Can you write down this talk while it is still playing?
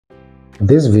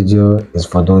This video is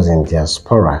for those in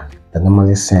diaspora that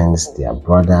normally sends their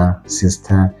brother,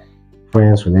 sister,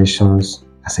 friends, relations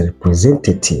as a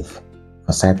representative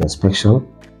for site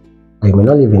inspection. Or you may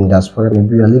not live in diaspora,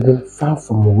 maybe you are living far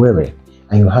from Owerri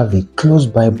and you have a close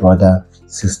by brother,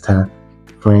 sister,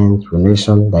 friend,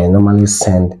 relation that you normally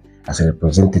send as a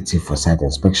representative for site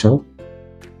inspection.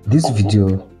 This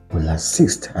video will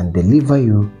assist and deliver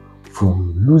you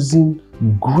from losing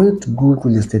good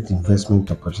real estate investment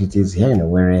opportunities here in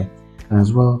Owerri, and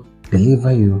as well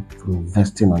deliver you from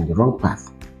investing on the wrong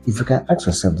path. If you can ask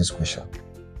yourself this question,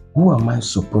 who am I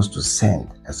supposed to send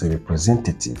as a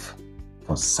representative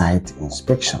for site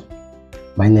inspection?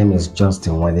 My name is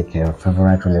Nwadike,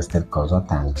 favorite real estate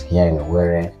consultant here in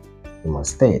Owerri, Imo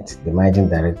State, the managing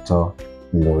director,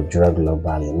 Owerri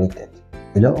Global Limited.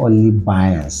 We don't only buy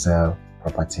and sell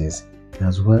properties, we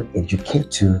as well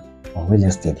educate you on real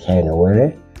estate here in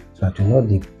Owerri so that you know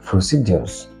the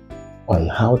procedures on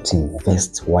how to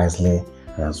invest wisely,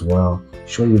 and as well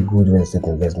show you good real estate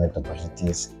investment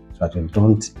opportunities so that you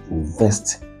don't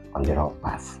invest on the wrong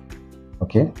path.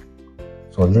 Okay?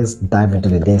 So let's dive into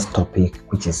the next topic,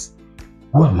 which is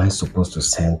who am I supposed to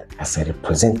send as a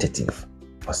representative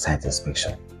for site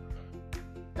inspection?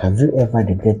 Have you ever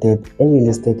regretted any real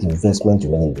estate investment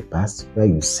you made in the past where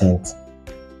you sent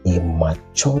a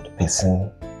matured person,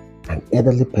 an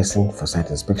elderly person for site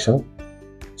inspection?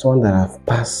 Someone that have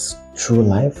passed through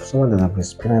life, someone that have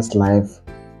experienced life,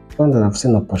 someone that have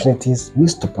seen opportunities,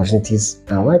 missed opportunities,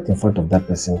 and right in front of that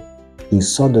person, he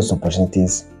saw those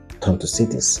opportunities turn to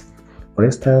cities. For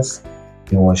instance,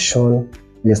 he was shown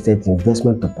real estate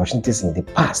investment opportunities in the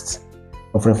past,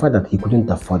 but for the fact that he couldn't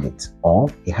afford it, or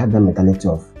he had the mentality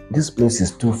of this place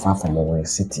is too far from our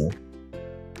city,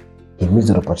 he missed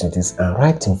the opportunities, and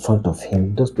right in front of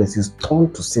him, those places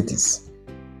turned to cities.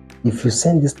 If you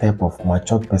send this type of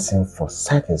matured person for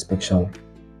site inspection,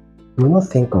 you will not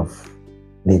think of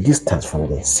the distance from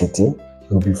the city.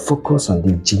 He will be focused on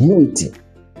the genuity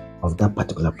of that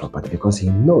particular property, because he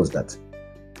knows that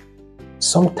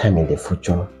sometime in the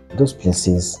future, those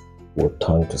places will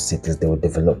turn to cities, they will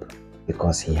develop,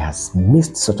 because he has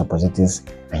missed such opportunities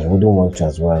and he wouldn't want you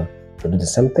as well to do the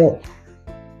same thing.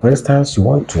 For instance, you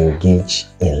want to engage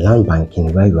in land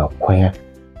banking where you acquire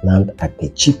land at a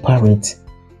cheaper rate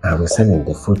and resell in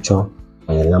the future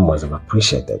when your land must have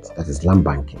appreciated. That is land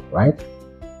banking, right?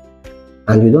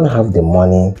 And you don't have the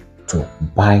money to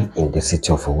buy in the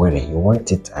city of Owerri, you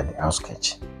want it at the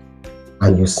outskirts.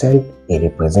 And you send a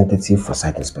representative for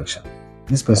site inspection.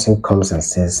 This person comes and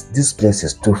says, this place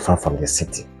is too far from the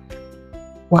city.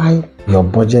 Why your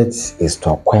budget is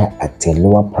to acquire at a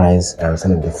lower price and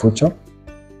sell in the future,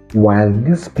 while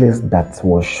this place that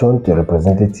was shown to a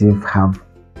representative have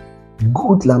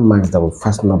good landmarks that will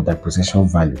fasten up the appreciation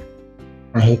value,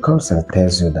 and he comes and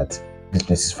tells you that this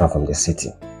place is far from the city,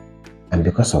 and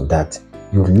because of that,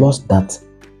 you lost that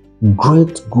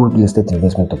great good real estate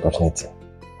investment opportunity,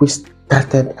 which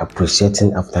started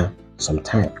appreciating after some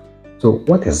time. So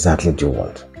what exactly do you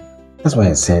want? That's why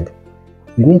I said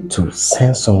you need to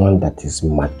send someone that is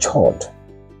matured.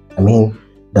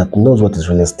 That knows what is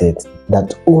real estate,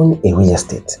 that own a real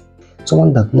estate.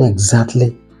 Someone that knows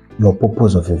exactly your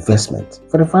purpose of investment.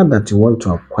 For the fact that you want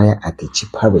to acquire at a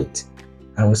cheaper rate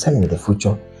and resell in the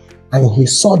future, and he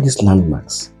saw these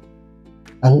landmarks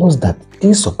and knows that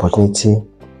this opportunity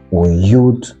will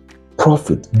yield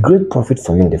profit, great profit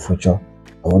for you in the future,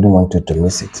 and wouldn't want you to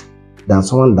miss it, than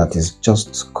someone that is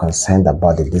just concerned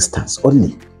about the distance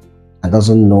only and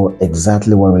doesn't know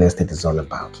exactly what real estate is all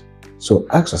about. So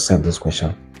ask yourself this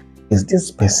question: is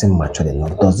this person matured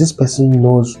enough? Does this person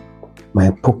knows my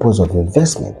purpose of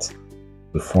investment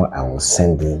before I will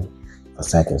send him for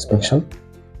site inspection?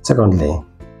 Secondly,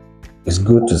 it's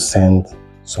good to send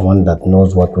someone that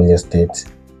knows what real estate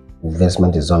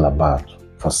investment is all about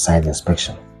for site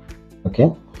inspection.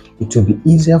 Okay? It will be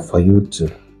easier for you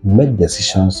to make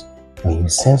decisions when you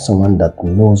send someone that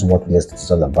knows what real estate is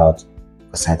all about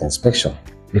for site inspection,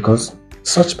 because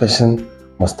such person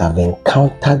must have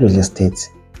encountered real estate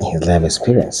in his life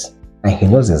experience, and he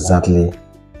knows exactly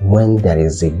when there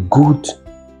is a good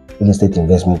real estate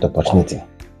investment opportunity.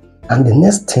 And the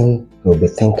next thing he'll be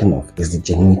thinking of is the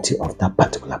genuinity of that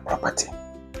particular property.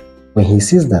 When he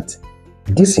sees that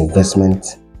this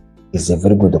investment is a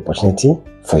very good opportunity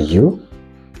for you,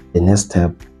 the next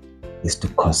step is to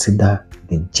consider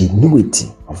the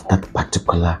genuinity of that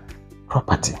particular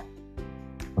property.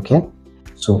 Okay?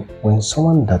 So when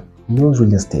someone that knows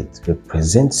real estate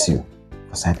represents you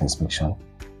for site inspection,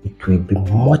 it will be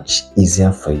much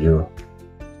easier for you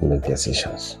to make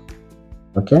decisions.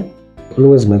 Okay?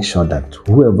 Always make sure that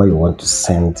whoever you want to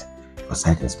send for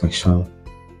site inspection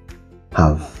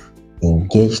have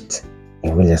engaged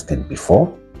in real estate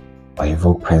before or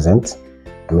even present,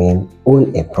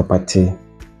 own a property,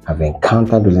 have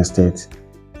encountered real estate,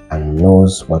 and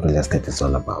knows what real estate is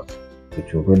all about.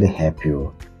 It will really help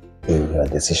you in your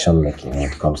decision making when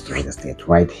it comes to real estate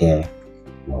right here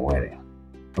in Owerri.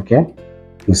 Okay?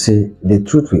 You see, the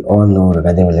truth we all know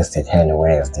regarding real estate here in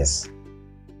Owerri is this.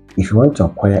 If you want to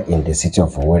acquire in the city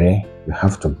of Owerri, you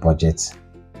have to budget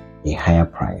a higher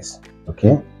price.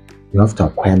 Okay? You have to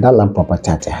acquire that land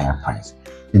property at a higher price.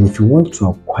 And if you want to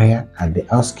acquire at the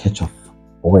outskirts of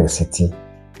Owerri city,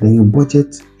 then you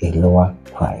budget a lower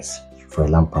price for a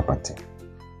land property.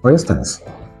 For instance,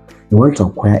 you want to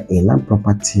acquire a land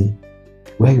property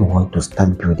where you want to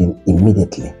start building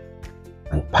immediately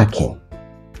and parking.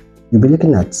 You'll be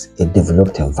looking at a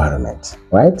developed environment,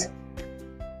 right?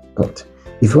 But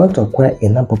if you want to acquire a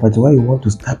land property where you want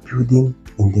to start building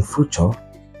in the future,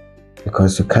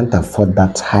 because you can't afford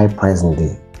that high price in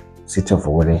the city of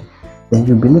Owerri, then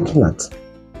you'll be looking at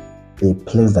a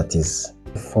place that is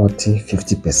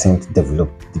 40-50%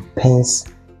 developed, depends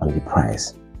on the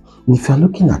price. And if you're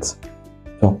looking at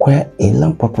to acquire a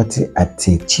land property at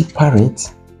a cheaper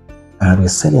rate and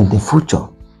resell in the future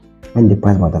when the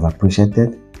price might have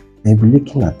appreciated, then you'll be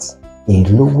looking at a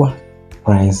lower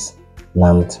price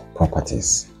land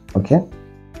properties. Okay,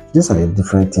 these are the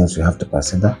different things you have to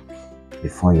consider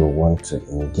before you want to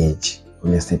engage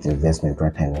real estate investment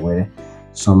right here in Owerri.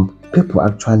 Some people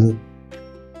actually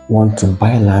want to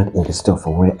buy land in the city of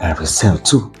Owerri and resell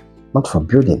too, not for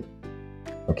building.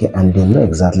 Okay, and they know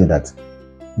exactly that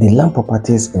the land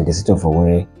properties in the city of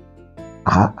Owerri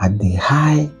are at the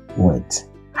high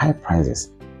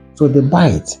prices. So they buy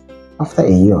it. After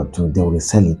a year or two, they will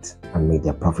resell it and make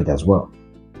their profit as well.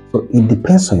 So it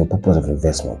depends on your purpose of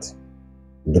investment.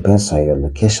 It depends on your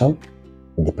location.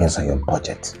 It depends on your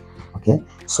budget. Okay,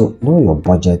 so know your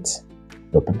budget,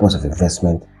 your purpose of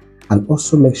investment, and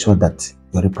also make sure that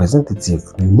your representative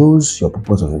knows your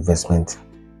purpose of investment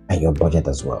and your budget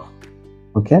as well.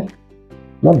 Okay,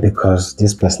 not because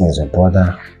this person is your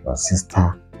brother, your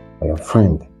sister, or your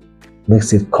friend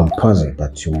makes it compulsory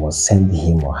that you must send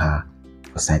him or her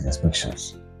for site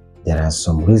inspections. There are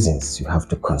some reasons you have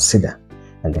to consider,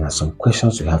 and there are some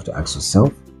questions you have to ask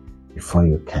yourself before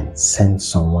you can send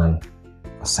someone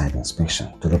for site inspection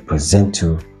to represent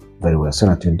you very well, so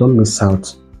that you don't miss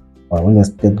out on real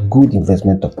estate good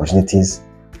investment opportunities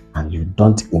and you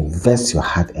don't invest your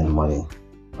hard-earned money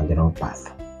on the wrong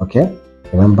path. Okay,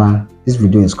 remember, this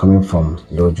video is coming from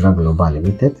Owerri Global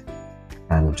Limited.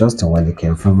 I'm Justin Nwadike,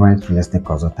 your favorite real estate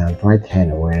consultant right here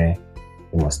in Owerri,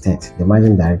 Imo State, the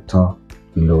managing director,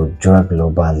 Owerri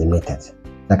Global Limited.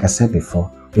 Like I said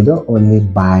before, we don't only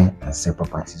buy and sell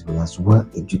properties, but as well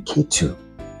educate you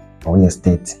on real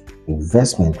estate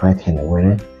investment right here in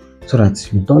Owerri, so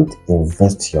that you don't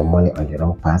invest your money on the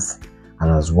wrong path,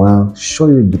 and as well show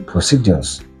you the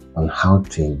procedures on how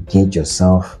to engage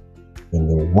yourself in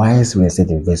the wise real estate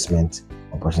investment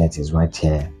opportunities right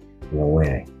here in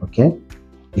Owerri. Okay,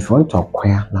 if you want to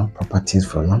acquire land properties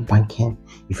for land banking,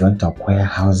 if you want to acquire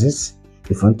houses,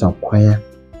 if you want to acquire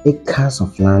acres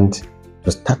of land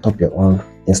to start up your own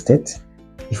estate,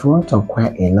 if you want to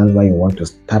acquire a land where you want to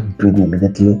start building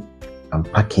immediately and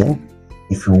parking,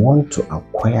 if you want to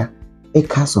acquire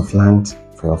acres of land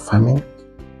for your farming,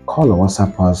 call or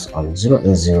WhatsApp us on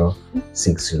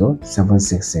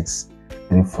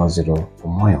 08060766340 for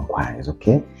more inquiries.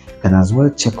 Okay, you can as well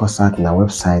check us out on our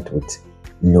website with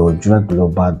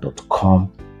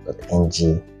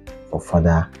lojuaglobal.com.ng for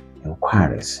further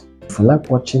inquiries. If you like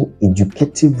watching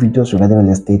educative videos regarding real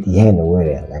estate here in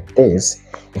Owerri like this,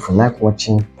 if you like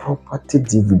watching property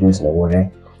deep videos in Owerri,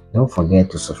 don't forget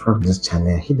to subscribe to this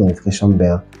channel, hit the notification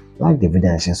bell, like the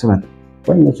video and share, so that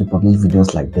when we publish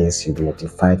videos like this, you'll be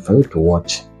notified for you to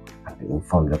watch and be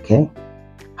informed. Okay,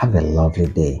 have a lovely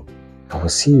day. I will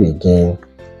see you again,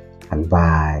 and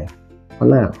bye for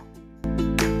now.